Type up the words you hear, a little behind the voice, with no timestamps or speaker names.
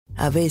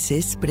A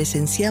veces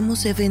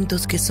presenciamos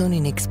eventos que son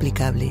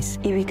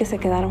inexplicables. Y vi que se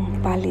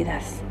quedaron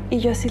pálidas. Y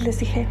yo así les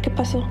dije, ¿qué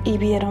pasó? Y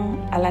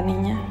vieron a la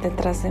niña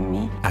detrás de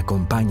mí.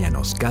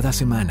 Acompáñanos cada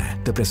semana.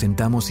 Te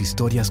presentamos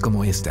historias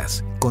como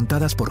estas,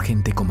 contadas por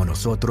gente como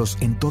nosotros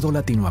en toda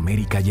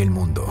Latinoamérica y el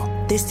mundo.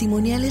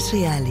 Testimoniales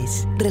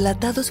reales,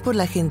 relatados por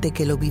la gente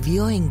que lo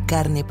vivió en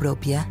carne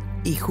propia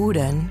y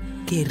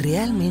juran que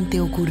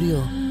realmente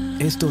ocurrió.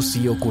 Esto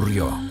sí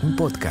ocurrió, un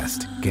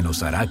podcast que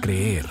nos hará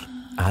creer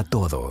a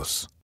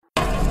todos.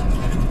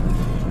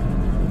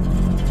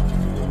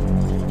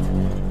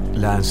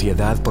 La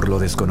ansiedad por lo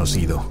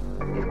desconocido.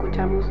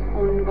 Escuchamos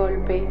un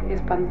golpe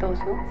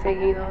espantoso,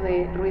 seguido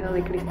de ruido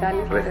de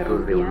cristales.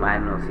 Restos de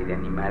humanos y de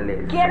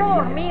animales. Quiero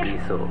dormir.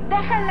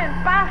 Déjenme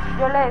en paz.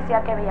 Yo le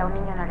decía que veía un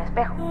niño en el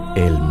espejo.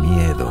 El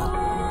miedo.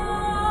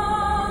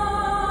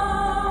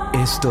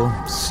 Esto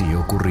sí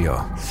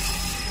ocurrió.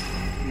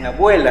 Mi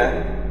abuela,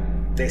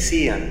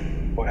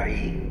 decían por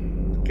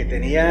ahí, que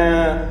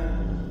tenía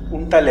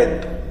un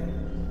talento.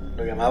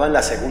 Lo llamaban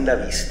la segunda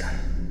vista.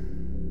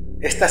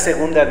 Esta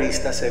segunda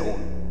vista, según,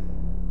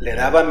 le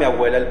daba a mi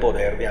abuela el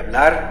poder de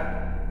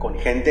hablar con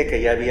gente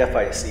que ya había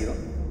fallecido.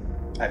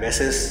 A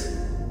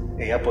veces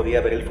ella podía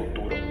ver el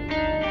futuro.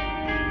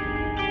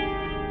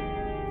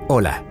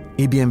 Hola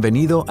y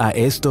bienvenido a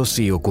Esto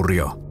sí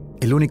ocurrió,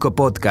 el único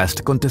podcast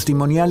con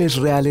testimoniales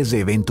reales de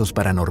eventos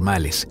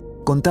paranormales,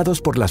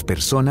 contados por las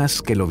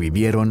personas que lo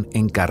vivieron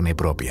en carne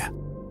propia.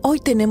 Hoy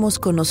tenemos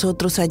con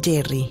nosotros a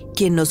Jerry,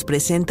 quien nos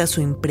presenta su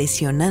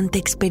impresionante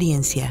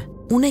experiencia.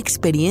 Una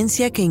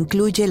experiencia que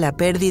incluye la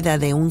pérdida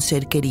de un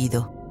ser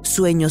querido,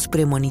 sueños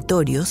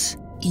premonitorios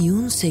y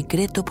un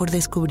secreto por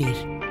descubrir.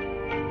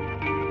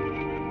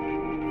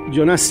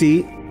 Yo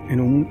nací en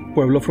un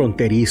pueblo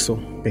fronterizo,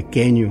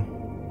 pequeño,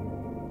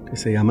 que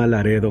se llama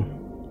Laredo,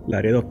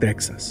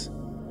 Texas.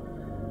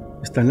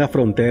 Está en la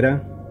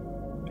frontera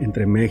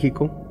entre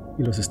México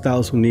y los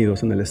Estados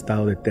Unidos, en el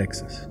estado de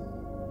Texas.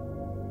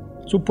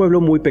 Es un pueblo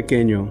muy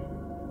pequeño,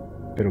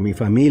 pero mi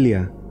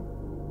familia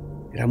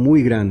era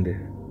muy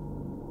grande.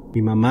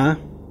 Mi mamá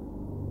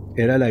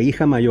era la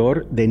hija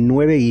mayor de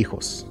 9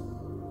 hijos.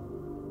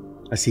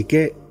 Así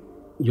que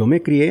yo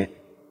me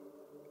crié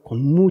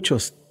con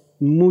muchos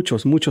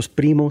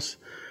primos,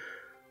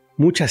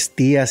 muchas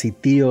tías y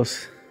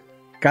tíos.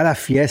 Cada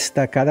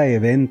fiesta, cada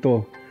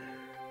evento,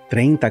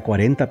 30,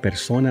 40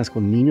 personas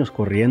con niños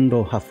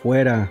corriendo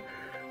afuera,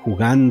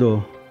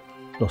 jugando.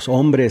 Los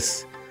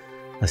hombres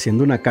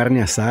haciendo una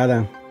carne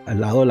asada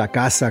al lado de la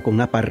casa con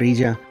una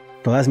parrilla.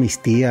 Todas mis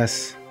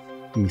tías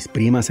y mis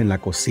primas en la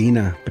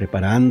cocina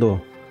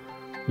preparando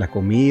la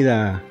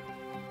comida,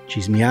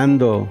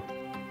 chismeando,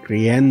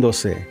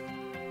 riéndose.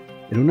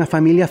 Era una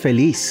familia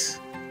feliz,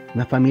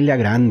 una familia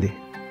grande.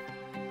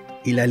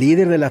 Y la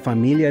líder de la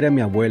familia era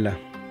mi abuela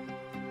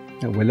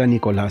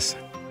Nicolasa.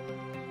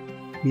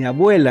 Mi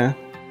abuela,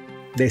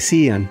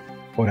 decían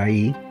por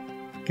ahí,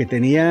 que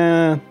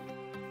tenía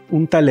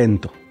un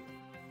talento.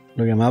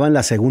 Lo llamaban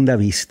la segunda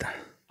vista.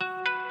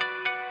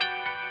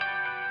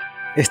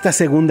 Esta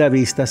segunda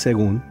vista,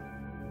 según,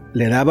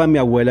 le daba a mi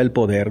abuela el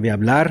poder de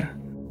hablar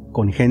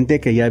con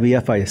gente que ya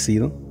había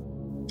fallecido.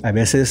 A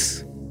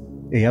veces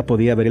ella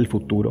podía ver el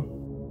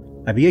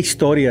futuro. Había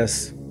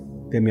historias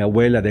de mi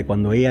abuela de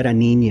cuando ella era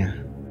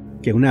niña,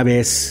 que una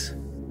vez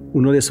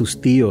uno de sus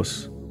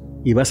tíos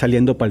iba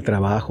saliendo para el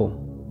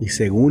trabajo y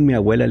según mi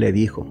abuela le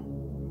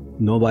dijo,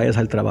 no vayas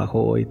al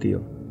trabajo hoy,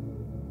 tío.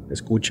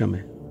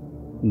 Escúchame,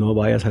 no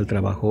vayas al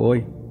trabajo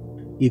hoy.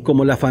 Y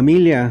como la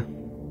familia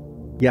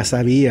ya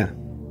sabía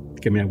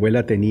que mi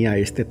abuela tenía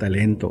este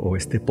talento o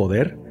este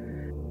poder,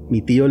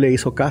 mi tío le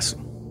hizo caso.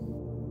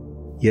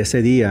 Y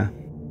ese día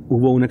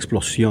hubo una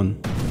explosión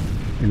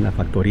en la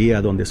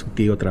factoría donde su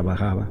tío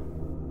trabajaba,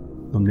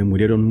 donde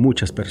murieron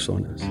muchas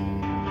personas.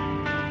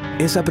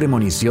 Esa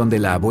premonición de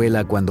la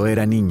abuela cuando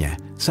era niña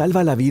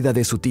salva la vida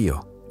de su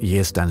tío y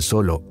es tan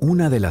solo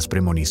una de las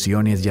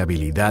premoniciones y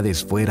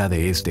habilidades fuera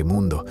de este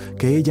mundo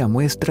que ella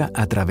muestra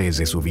a través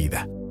de su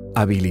vida.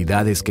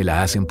 Habilidades que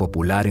la hacen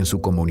popular en su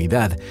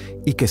comunidad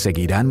y que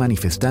seguirán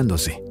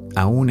manifestándose,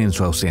 aún en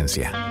su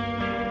ausencia.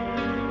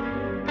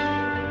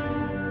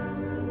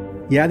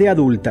 Ya de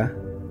adulta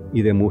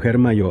y de mujer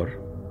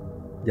mayor,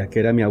 ya que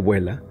era mi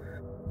abuela,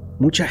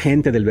 mucha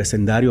gente del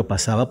vecindario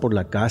pasaba por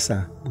la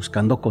casa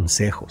buscando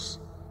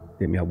consejos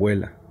de mi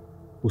abuela,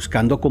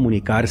 buscando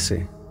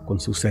comunicarse con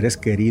sus seres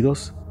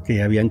queridos que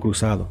ya habían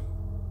cruzado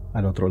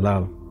al otro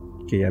lado,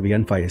 que ya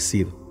habían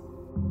fallecido.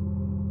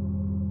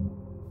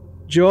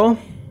 Yo,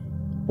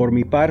 por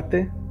mi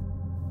parte,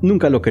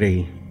 nunca lo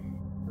creí.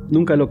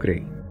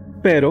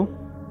 Pero,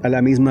 a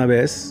la misma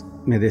vez,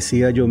 me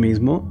decía yo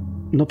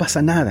mismo, no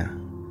pasa nada.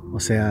 O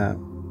sea,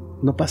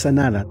 no pasa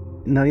nada.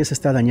 Nadie se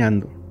está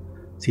dañando.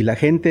 Si la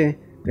gente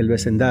del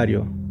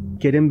vecindario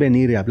quieren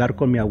venir y hablar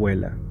con mi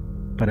abuela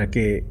para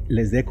que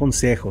les dé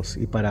consejos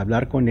y para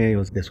hablar con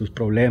ellos de sus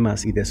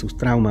problemas y de sus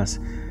traumas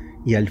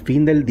y al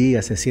fin del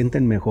día se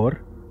sienten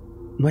mejor,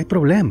 no hay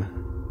problema.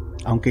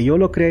 Aunque yo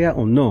lo crea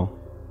o no,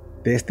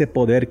 de este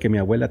poder que mi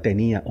abuela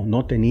tenía o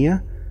no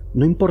tenía,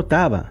 no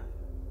importaba.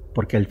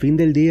 porque al fin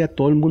del día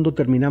todo el mundo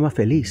terminaba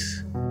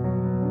feliz.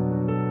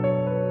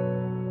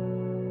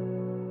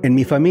 En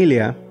mi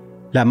familia,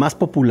 la más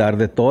popular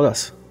de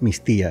todas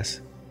mis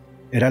tías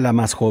era la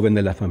más joven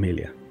de la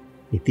familia,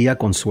 mi tía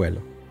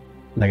Consuelo.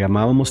 La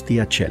llamábamos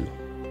tía Chelo.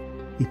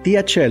 Y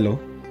tía Chelo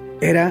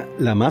era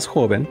la más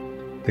joven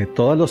de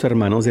todos los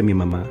hermanos de mi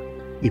mamá.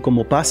 Y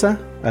como pasa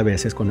a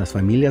veces con las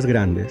familias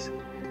grandes,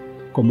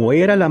 como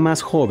era la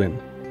más joven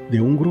de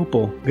un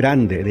grupo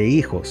grande de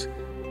hijos,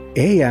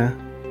 ella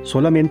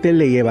solamente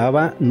le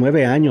llevaba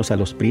 9 años a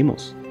los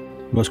primos.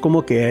 No es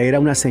como que era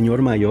una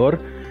señora mayor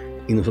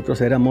y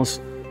nosotros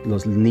éramos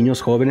los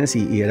niños jóvenes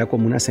y era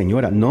como una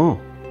señora. No,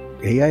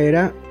 ella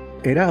era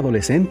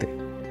adolescente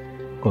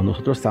cuando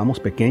nosotros estábamos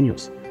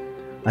pequeños.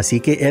 Así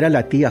que era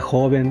la tía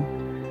joven,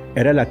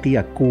 era la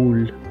tía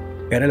cool,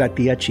 era la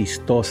tía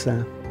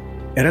chistosa,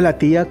 era la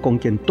tía con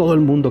quien todo el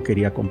mundo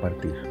quería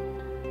compartir.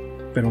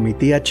 Pero mi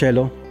tía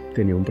Chelo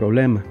tenía un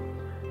problema.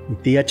 Mi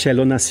tía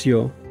Chelo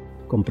nació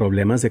con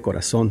problemas de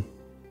corazón.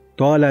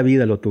 Toda la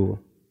vida lo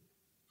tuvo.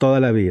 Toda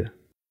la vida.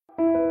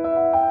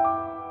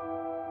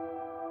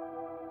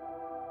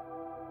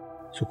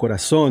 Su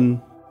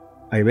corazón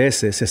a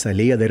veces se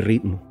salía de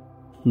ritmo.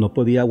 No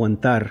podía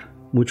aguantar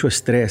mucho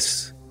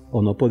estrés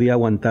o no podía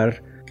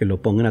aguantar que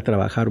lo pongan a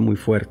trabajar muy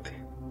fuerte.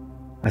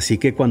 Así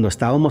que cuando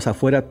estábamos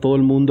afuera todo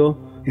el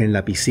mundo en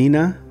la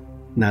piscina,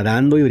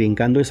 nadando y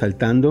brincando y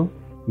saltando,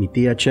 mi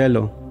tía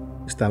Chelo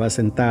estaba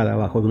sentada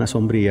bajo una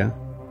sombrilla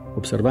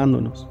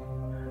observándonos.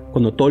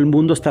 Cuando todo el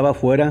mundo estaba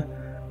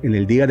afuera en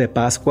el día de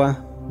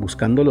Pascua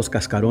buscando los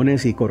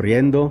cascarones y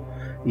corriendo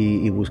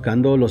y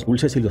buscando los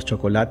dulces y los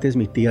chocolates,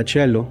 mi tía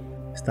Chelo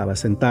estaba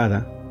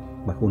sentada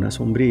bajo una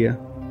sombrilla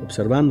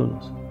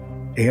observándonos.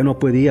 Ella no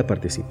podía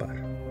participar.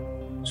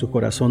 Su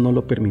corazón no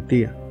lo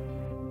permitía.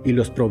 Y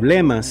los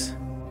problemas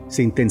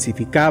se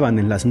intensificaban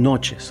en las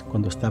noches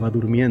cuando estaba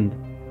durmiendo.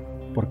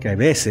 Porque a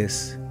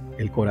veces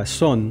el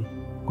corazón,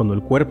 cuando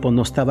el cuerpo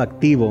no estaba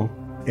activo,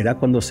 era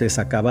cuando se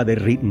sacaba de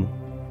ritmo.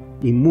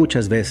 Y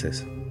muchas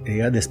veces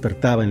ella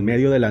despertaba en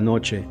medio de la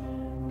noche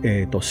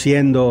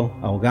tosiendo,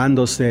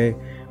 ahogándose,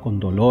 con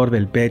dolor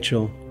del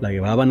pecho. La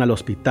llevaban al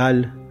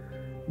hospital,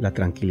 la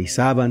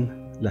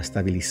tranquilizaban, la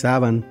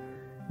estabilizaban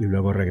y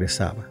luego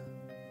regresaba.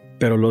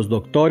 Pero los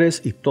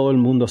doctores y todo el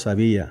mundo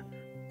sabía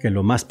que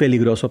lo más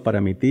peligroso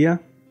para mi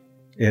tía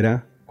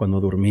era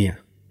cuando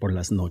dormía por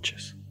las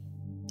noches.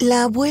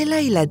 La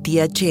abuela y la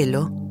tía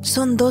Chelo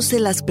son dos de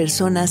las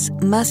personas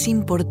más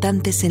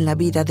importantes en la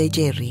vida de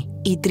Jerry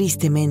y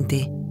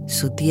tristemente,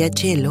 su tía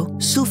Chelo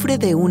sufre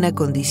de una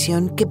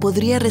condición que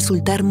podría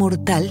resultar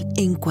mortal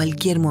en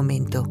cualquier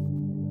momento.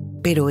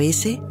 Pero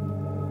ese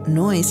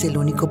no es el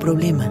único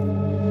problema.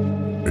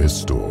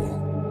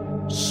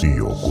 Esto sí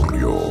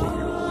ocurrió.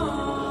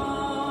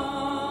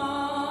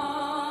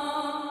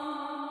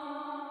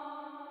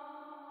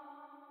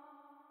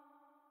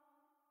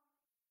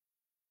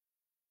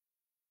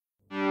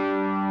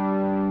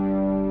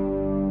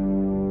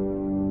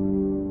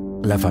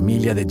 La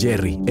familia de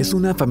Jerry es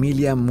una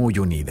familia muy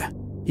unida.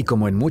 Y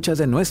como en muchas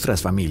de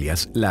nuestras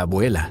familias, la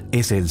abuela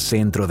es el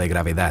centro de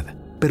gravedad.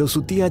 Pero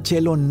su tía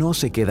Chelo no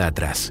se queda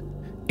atrás.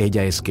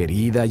 Ella es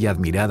querida y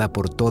admirada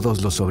por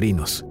todos los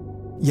sobrinos.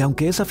 Y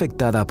aunque es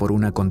afectada por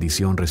una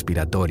condición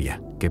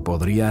respiratoria que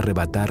podría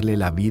arrebatarle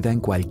la vida en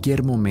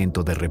cualquier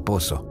momento de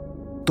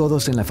reposo,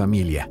 todos en la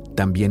familia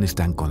también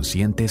están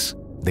conscientes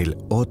del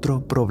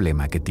otro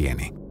problema que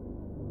tiene.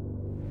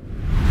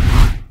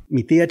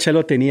 Mi tía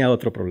Chelo tenía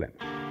otro problema.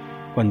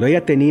 Cuando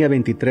ella tenía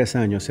 23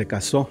 años, se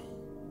casó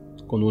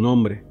con un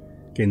hombre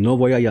que no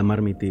voy a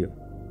llamar mi tío.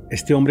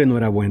 Este hombre no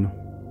era bueno.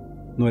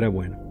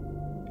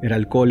 Era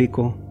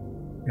alcohólico,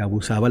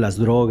 abusaba las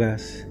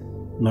drogas,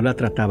 no la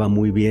trataba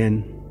muy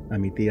bien a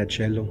mi tía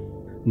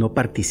Chelo, no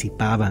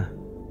participaba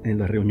en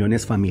las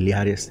reuniones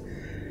familiares.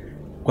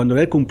 Cuando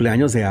era el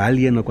cumpleaños de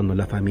alguien o cuando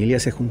la familia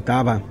se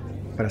juntaba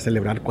para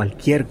celebrar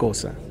cualquier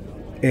cosa,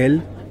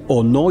 él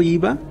o no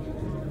iba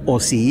o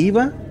si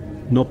iba,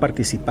 no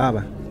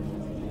participaba.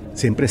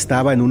 Siempre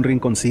estaba en un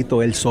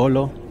rinconcito él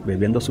solo,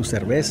 bebiendo su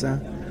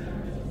cerveza,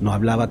 no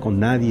hablaba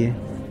con nadie,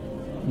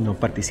 no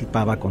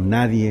participaba con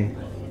nadie.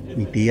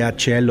 Mi tía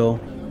Chelo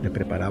le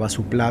preparaba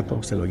su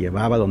plato, se lo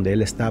llevaba donde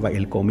él estaba,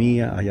 él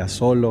comía allá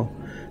solo,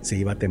 se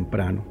iba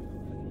temprano.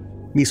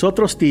 Mis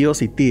otros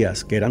tíos y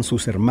tías, que eran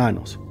sus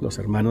hermanos, los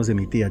hermanos de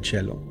mi tía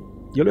Chelo,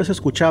 yo los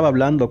escuchaba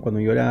hablando cuando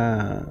yo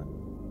era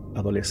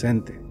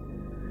adolescente.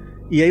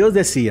 Y ellos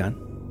decían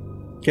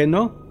que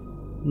no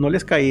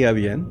les caía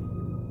bien,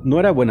 no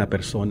era buena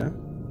persona,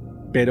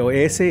 pero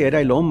ese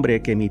era el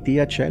hombre que mi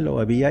tía Chelo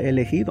había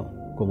elegido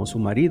como su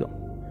marido.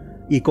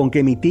 Y con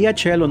que mi tía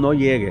Chelo no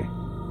llegue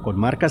con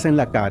marcas en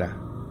la cara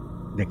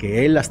de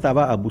que él la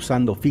estaba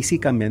abusando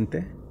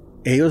físicamente,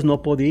 ellos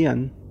no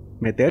podían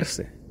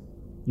meterse,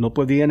 no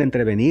podían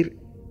intervenir,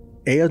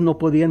 ellos no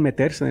podían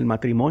meterse en el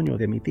matrimonio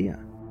de mi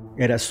tía.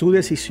 Era su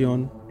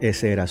decisión,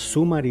 ese era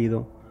su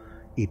marido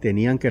y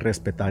tenían que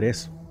respetar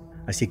eso.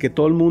 Así que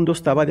todo el mundo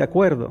estaba de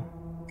acuerdo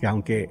que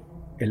aunque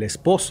el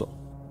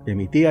esposo de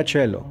mi tía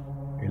Chelo,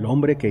 el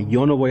hombre que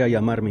yo no voy a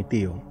llamar mi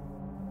tío,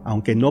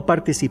 aunque no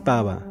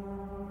participaba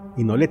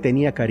y no le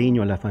tenía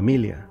cariño a la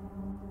familia,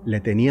 le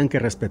tenían que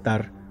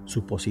respetar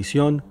su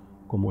posición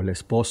como el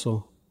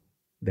esposo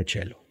de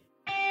Chelo.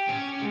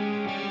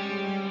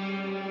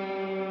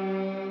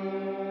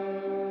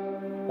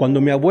 Cuando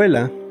mi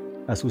abuela,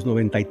 a sus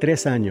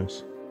 93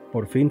 años,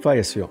 por fin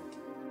falleció,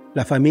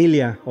 la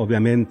familia,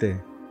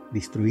 obviamente,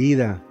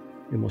 destruida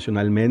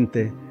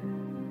emocionalmente,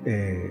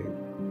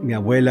 mi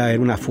abuela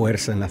era una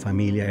fuerza en la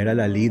familia, era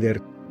la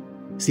líder,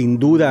 sin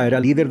duda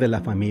era líder de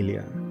la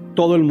familia.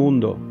 Todo el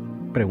mundo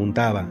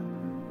preguntaba,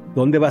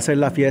 ¿dónde va a ser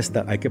la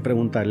fiesta? Hay que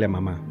preguntarle a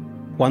mamá.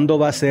 ¿Cuándo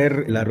va a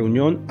ser la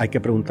reunión? Hay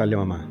que preguntarle a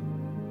mamá.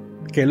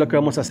 ¿Qué es lo que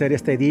vamos a hacer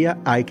este día?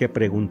 Hay que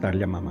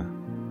preguntarle a mamá.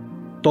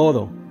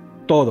 Todo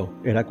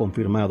era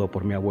confirmado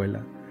por mi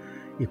abuela.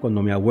 Y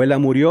cuando mi abuela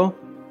murió,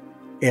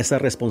 esa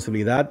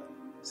responsabilidad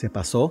se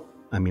pasó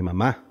a mi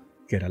mamá,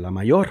 que era la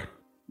mayor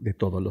de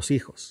todos los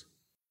hijos.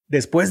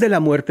 Después de la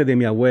muerte de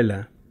mi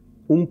abuela,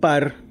 un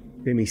par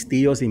de mis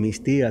tíos y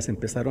mis tías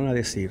empezaron a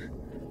decir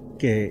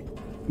que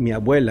mi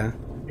abuela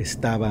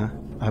estaba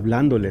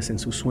hablándoles en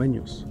sus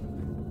sueños,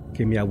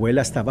 que mi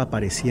abuela estaba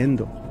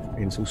apareciendo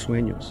en sus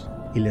sueños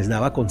y les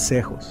daba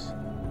consejos.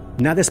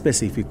 Nada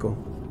específico,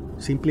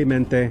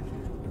 simplemente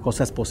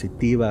cosas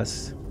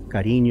positivas,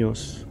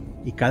 cariños,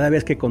 y cada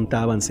vez que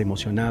contaban se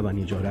emocionaban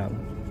y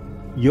lloraban.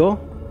 Yo,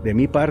 de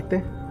mi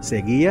parte,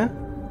 seguía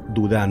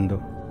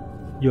dudando.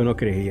 Yo no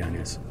creía en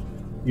eso.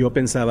 Yo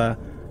pensaba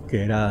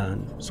que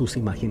eran sus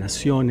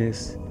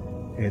imaginaciones,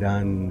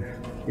 eran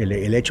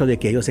el hecho de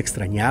que ellos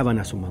extrañaban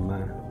a su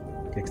mamá,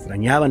 que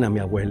extrañaban a mi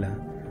abuela,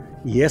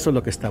 y eso es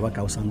lo que estaba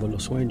causando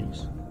los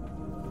sueños.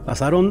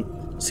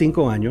 Pasaron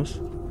 5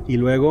 años y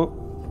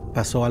luego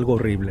pasó algo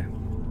horrible.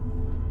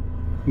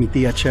 Mi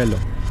tía Chelo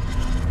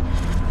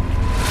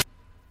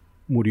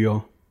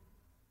murió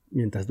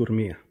mientras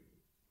dormía.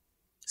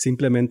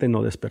 Simplemente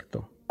no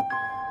despertó.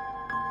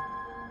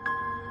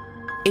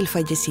 El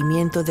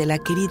fallecimiento de la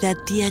querida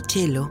tía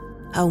Chelo,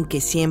 aunque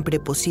siempre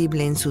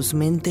posible en sus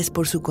mentes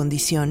por su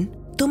condición,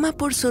 toma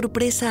por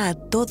sorpresa a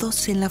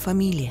todos en la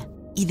familia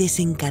y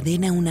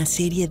desencadena una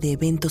serie de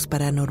eventos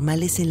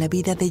paranormales en la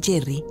vida de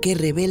Jerry que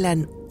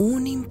revelan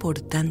un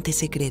importante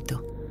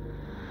secreto.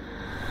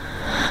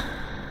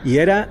 Y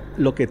era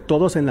lo que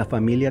todos en la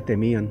familia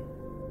temían,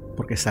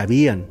 porque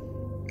sabían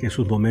que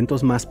sus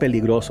momentos más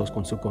peligrosos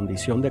con su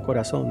condición de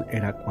corazón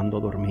era cuando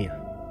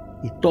dormía.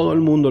 Y todo el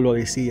mundo lo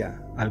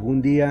decía,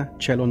 algún día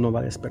Chelo no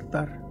va a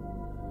despertar.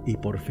 Y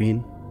por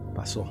fin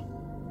pasó.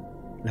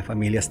 La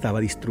familia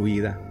estaba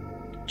destruida.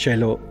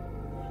 Chelo,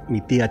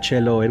 mi tía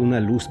Chelo, era una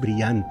luz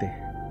brillante.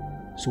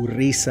 Su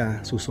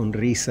risa, su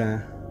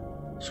sonrisa,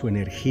 su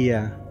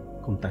energía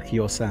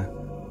contagiosa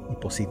y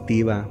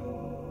positiva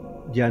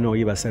ya no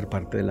iba a ser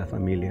parte de la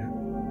familia.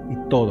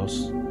 Y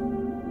todos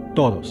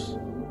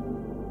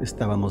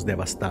estábamos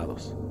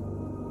devastados.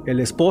 El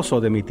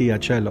esposo de mi tía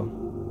Chelo,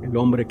 el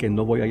hombre que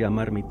no voy a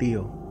llamar mi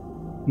tío,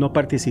 no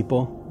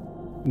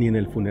participó ni en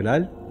el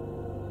funeral,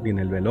 ni en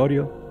el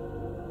velorio,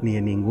 ni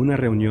en ninguna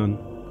reunión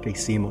que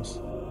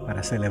hicimos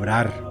para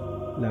celebrar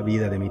la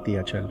vida de mi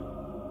tía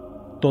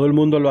Chelo. Todo el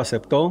mundo lo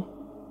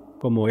aceptó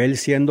como él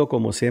siendo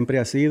como siempre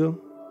ha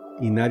sido,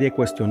 y nadie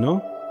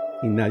cuestionó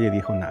y nadie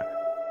dijo nada.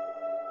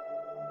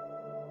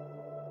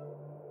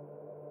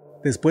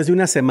 Después de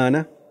una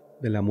semana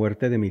de la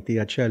muerte de mi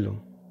tía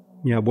Chelo,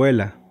 mi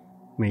abuela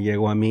me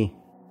llegó a mí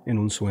en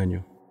un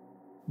sueño.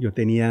 Yo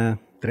tenía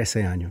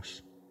 13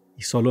 años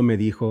y solo me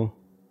dijo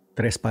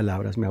 3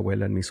 palabras mi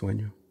abuela en mi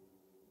sueño.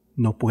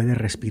 No puede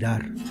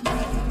respirar.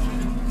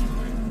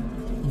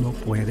 No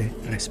puede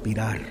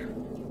respirar.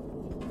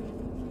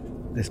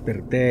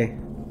 Desperté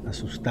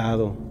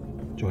asustado,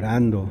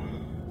 llorando.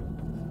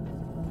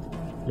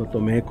 Lo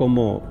tomé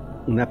como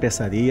una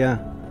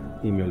pesadilla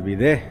y me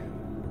olvidé.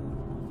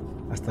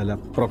 Hasta la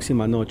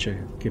próxima noche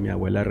que mi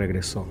abuela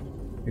regresó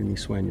en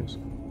mis sueños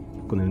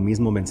con el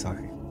mismo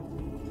mensaje.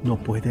 No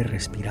puede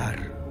respirar.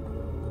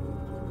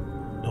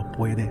 No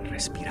puede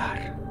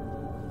respirar.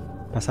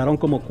 Pasaron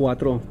como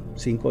 4 o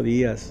 5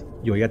 días.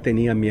 Yo ya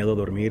tenía miedo a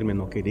dormirme,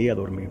 no quería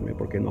dormirme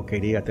porque no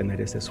quería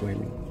tener ese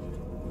sueño.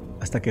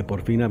 Hasta que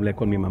por fin hablé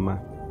con mi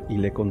mamá y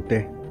le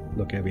conté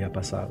lo que había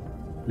pasado.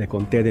 Le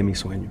conté de mi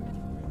sueño.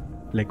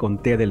 Le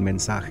conté del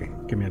mensaje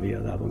que me había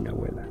dado mi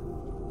abuela.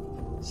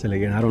 Se le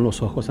llenaron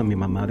los ojos a mi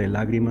mamá de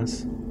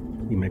lágrimas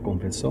y me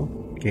confesó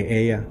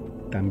que ella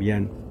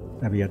también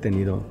había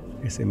tenido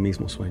ese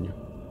mismo sueño,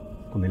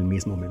 con el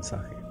mismo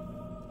mensaje.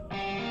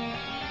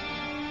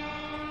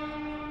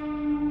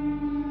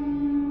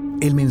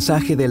 El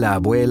mensaje de la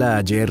abuela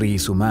a Jerry y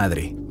su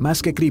madre,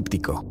 más que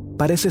críptico,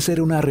 parece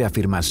ser una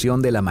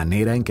reafirmación de la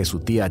manera en que su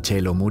tía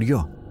Chelo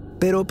murió,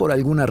 pero por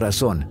alguna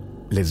razón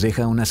les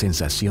deja una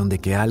sensación de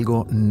que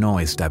algo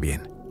no está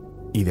bien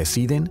y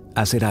deciden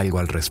hacer algo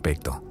al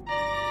respecto.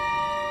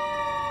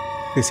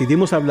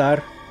 Decidimos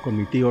hablar con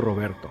mi tío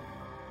Roberto.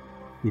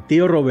 Mi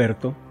tío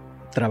Roberto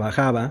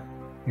trabajaba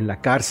en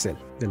la cárcel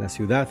de la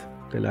ciudad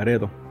de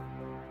Laredo.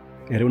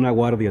 Era una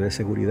guardia de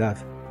seguridad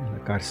en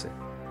la cárcel.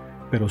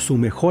 Pero su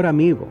mejor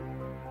amigo,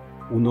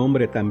 un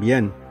hombre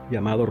también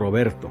llamado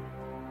Roberto,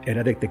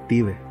 era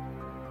detective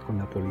con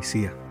la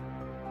policía.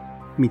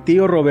 Mi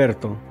tío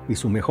Roberto y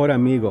su mejor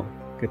amigo,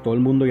 que todo el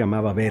mundo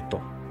llamaba Beto.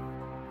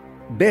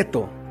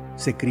 Beto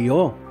se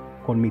crió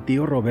con mi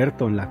tío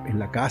Roberto en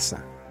la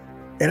casa.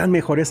 Eran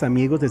mejores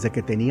amigos desde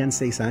que tenían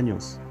 6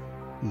 años.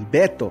 Y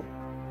Beto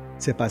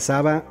se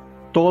pasaba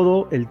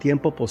todo el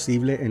tiempo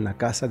posible en la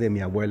casa de mi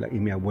abuela, y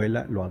mi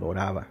abuela lo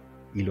adoraba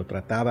y lo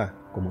trataba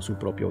como su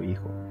propio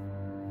hijo.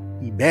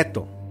 Y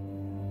Beto,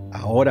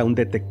 ahora un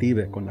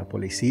detective con la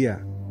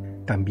policía,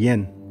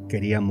 también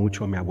quería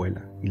mucho a mi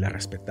abuela y la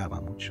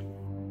respetaba mucho.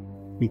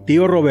 Mi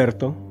tío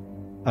Roberto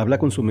habla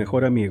con su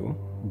mejor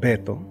amigo,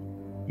 Beto,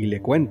 y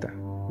le cuenta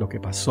lo que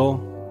pasó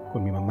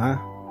con mi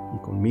mamá y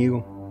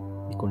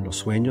conmigo y con los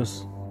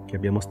sueños que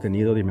habíamos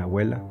tenido de mi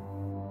abuela.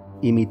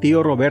 Y mi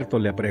tío Roberto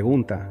le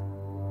pregunta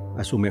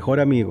a su mejor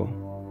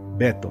amigo,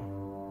 Beto,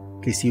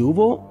 que si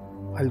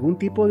hubo algún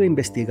tipo de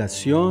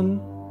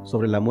investigación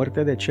sobre la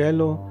muerte de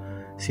Chelo,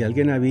 si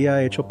alguien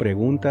había hecho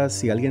preguntas,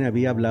 si alguien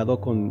había hablado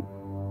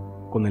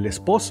con el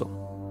esposo,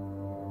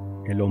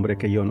 el hombre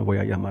que yo no voy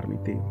a llamar mi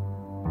tío.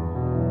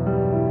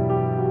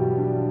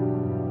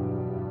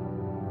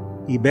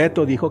 Y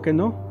Beto dijo que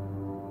no.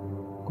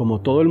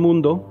 Como todo el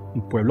mundo,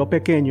 un pueblo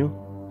pequeño,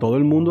 todo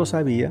el mundo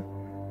sabía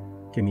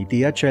que mi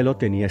tía Chelo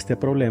tenía este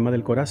problema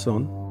del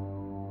corazón.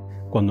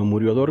 Cuando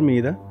murió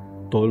dormida,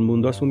 todo el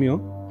mundo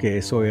asumió que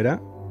eso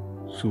era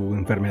su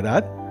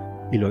enfermedad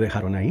y lo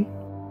dejaron ahí.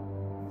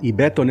 Y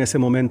Beto en ese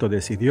momento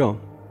decidió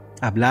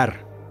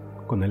hablar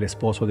con el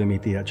esposo de mi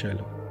tía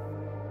Chelo.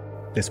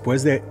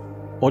 Después de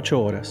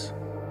 8 horas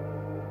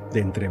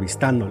de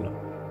entrevistándolo,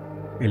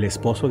 el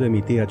esposo de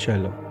mi tía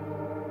Chelo,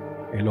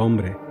 el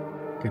hombre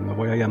que no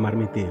voy a llamar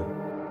mi tío,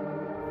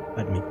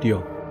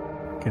 admitió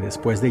que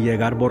después de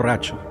llegar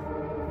borracho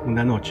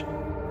una noche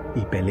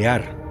y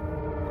pelear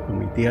con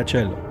mi tía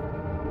Chelo,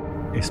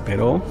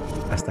 esperó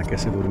hasta que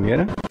se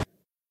durmiera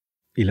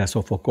y la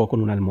sofocó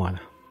con una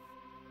almohada.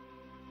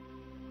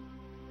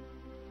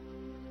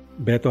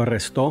 Beto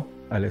arrestó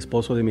al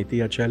esposo de mi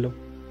tía Chelo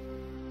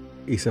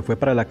y se fue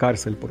para la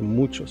cárcel por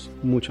muchos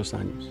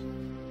años.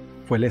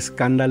 Fue el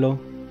escándalo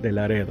de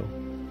Laredo.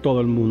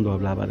 Todo el mundo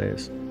hablaba de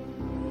eso.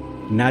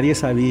 Nadie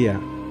sabía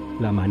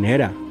la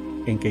manera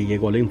en que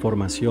llegó la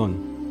información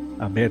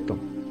a Beto.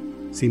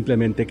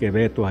 Simplemente que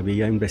Beto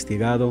había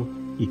investigado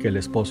y que el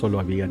esposo lo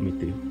había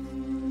admitido.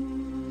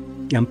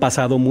 Y han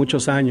pasado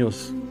muchos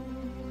años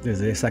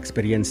desde esa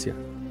experiencia.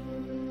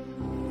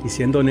 Y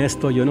siendo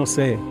honesto, yo no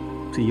sé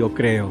si yo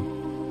creo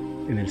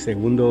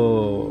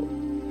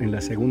en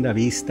la segunda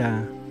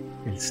vista,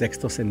 el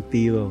sexto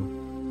sentido,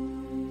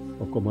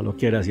 o como lo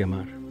quieras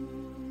llamar.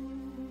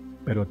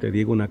 Pero te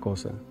digo una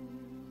cosa,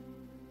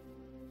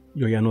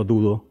 yo ya no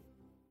dudo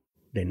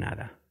de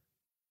nada.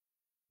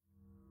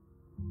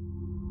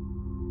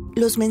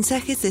 Los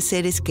mensajes de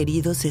seres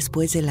queridos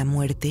después de la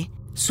muerte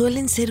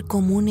suelen ser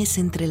comunes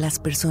entre las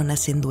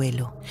personas en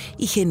duelo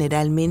y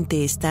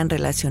generalmente están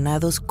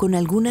relacionados con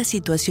alguna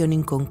situación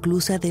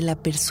inconclusa de la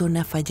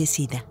persona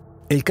fallecida.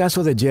 El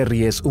caso de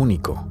Jerry es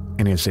único,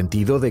 en el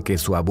sentido de que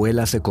su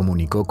abuela se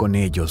comunicó con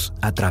ellos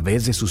a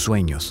través de sus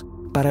sueños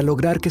para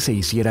lograr que se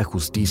hiciera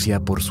justicia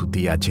por su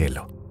tía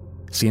Chelo,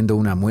 siendo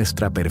una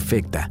muestra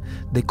perfecta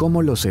de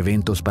cómo los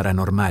eventos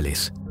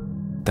paranormales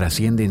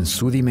trascienden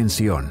su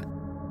dimensión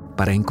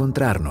para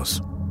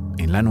encontrarnos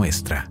en la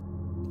nuestra.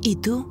 ¿Y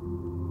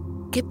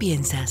tú? ¿Qué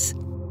piensas?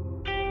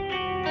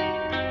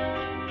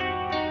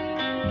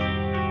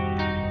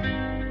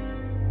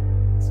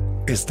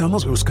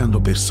 Estamos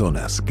buscando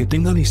personas que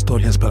tengan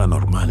historias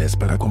paranormales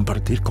para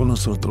compartir con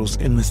nosotros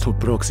en nuestro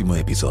próximo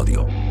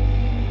episodio.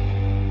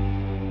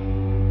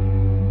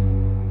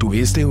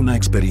 ¿Tuviste una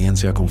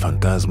experiencia con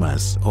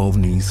fantasmas,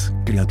 ovnis,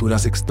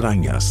 criaturas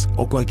extrañas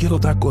o cualquier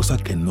otra cosa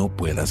que no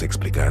puedas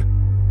explicar?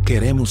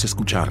 Queremos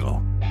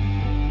escucharlo.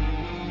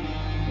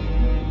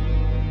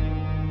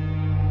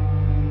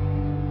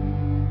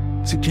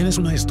 Si tienes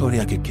una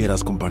historia que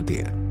quieras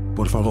compartir,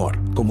 por favor,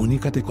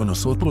 comunícate con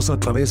nosotros a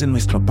través de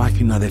nuestra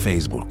página de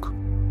Facebook.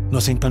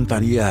 Nos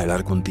encantaría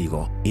hablar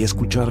contigo y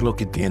escuchar lo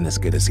que tienes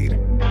que decir.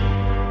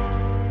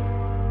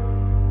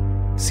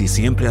 Si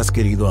siempre has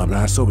querido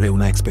hablar sobre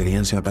una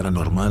experiencia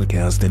paranormal que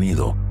has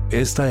tenido,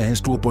 esta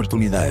es tu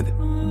oportunidad.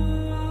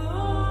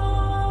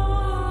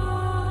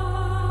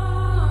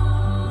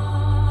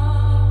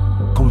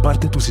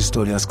 Comparte tus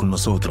historias con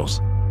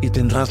nosotros y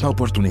tendrás la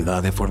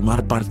oportunidad de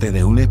formar parte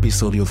de un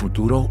episodio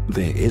futuro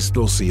de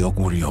Esto sí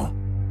ocurrió.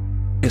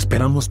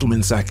 Esperamos tu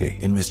mensaje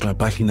en nuestra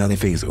página de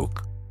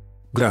Facebook.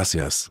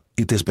 Gracias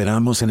y te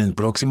esperamos en el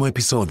próximo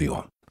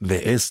episodio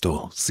de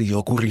Esto sí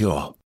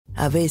ocurrió.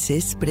 A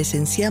veces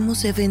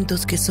presenciamos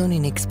eventos que son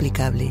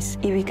inexplicables.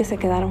 Y vi que se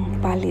quedaron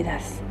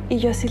pálidas. Y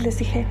yo así les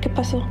dije, ¿qué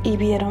pasó? Y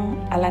vieron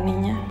a la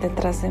niña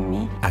detrás de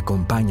mí.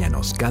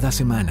 Acompáñanos cada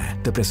semana.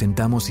 Te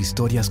presentamos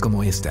historias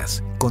como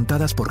estas,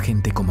 contadas por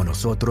gente como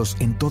nosotros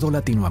en toda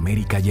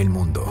Latinoamérica y el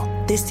mundo.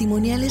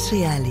 Testimoniales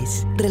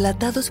reales,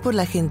 relatados por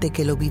la gente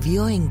que lo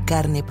vivió en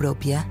carne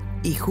propia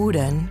y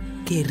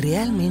juran que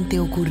realmente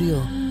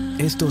ocurrió.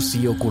 Esto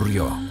sí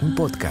ocurrió, un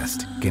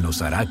podcast que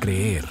nos hará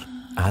creer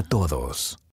a todos.